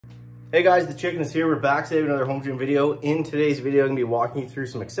Hey guys, the Chicken is here. We're back to another home gym video. In today's video, I'm gonna be walking you through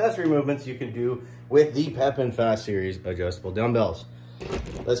some accessory movements you can do with the Pépin Fast Series adjustable dumbbells.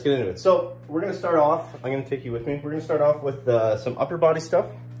 Let's get into it. So we're gonna start off, I'm gonna take you with me. We're gonna start off with some upper body stuff.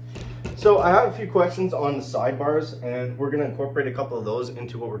 So I have a few questions on the sidebars and we're gonna incorporate a couple of those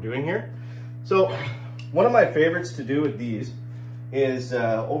into what we're doing here. So one of my favorites to do with these is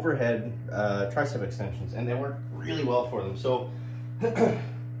overhead tricep extensions, and they work really well for them. So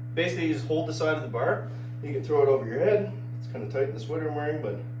basically, you just hold the side of the bar. You can throw it over your head. It's kind of tight in the sweater I'm wearing,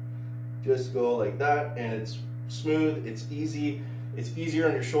 but just go like that, and it's smooth. It's easy. It's easier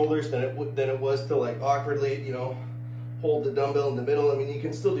on your shoulders than it was to like awkwardly, you know, hold the dumbbell in the middle. I mean, you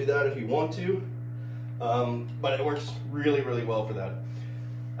can still do that if you want to, but it works really, really well for that.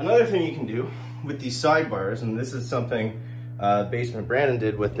 Another thing you can do with these sidebars, and this is something Basement Brandon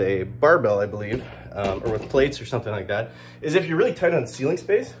did with a barbell, I believe, or with plates or something like that, is if you're really tight on ceiling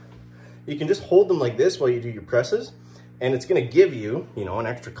space, you can just hold them like this while you do your presses, and it's going to give you, you know, an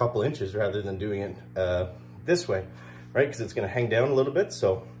extra couple inches rather than doing it this way, right? Because it's going to hang down a little bit,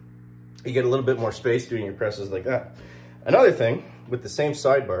 so you get a little bit more space doing your presses like that. Another thing with the same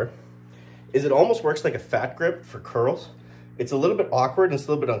sidebar is it almost works like a fat grip for curls. It's a little bit awkward and it's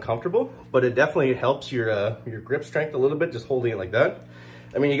a little bit uncomfortable, but it definitely helps your grip strength a little bit, just holding it like that.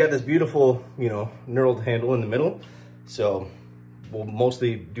 I mean, you got this beautiful, you know, knurled handle in the middle, so we'll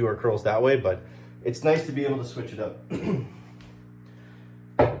mostly do our curls that way, but it's nice to be able to switch it up.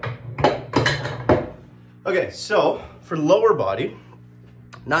 Okay, so for lower body,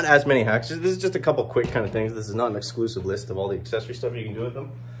 not as many hacks. This is just a couple quick kind of things. This is not an exclusive list of all the accessory stuff you can do with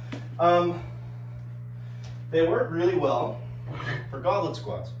them. They work really well for goblet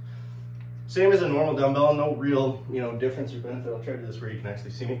squats. Same as a normal dumbbell, no real, you know, difference or benefit. I'll try to do this where you can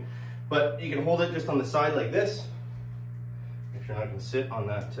actually see me. But you can hold it just on the side like this. Make sure you're not going to sit on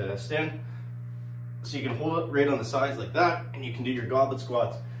that stand. So you can hold it right on the sides like that, and you can do your goblet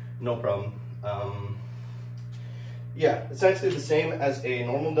squats, no problem. Yeah, essentially the same as a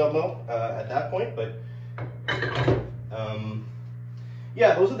normal dumbbell at that point, but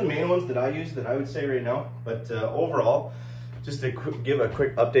yeah, those are the main ones that I use, that I would say right now. But overall, just to give a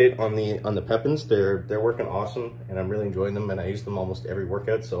quick update on the Pépins, they're working awesome, and I'm really enjoying them, and I use them almost every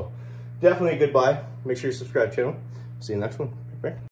workout. So definitely a good buy. Make sure you subscribe to the channel. See you in the next one. Bye.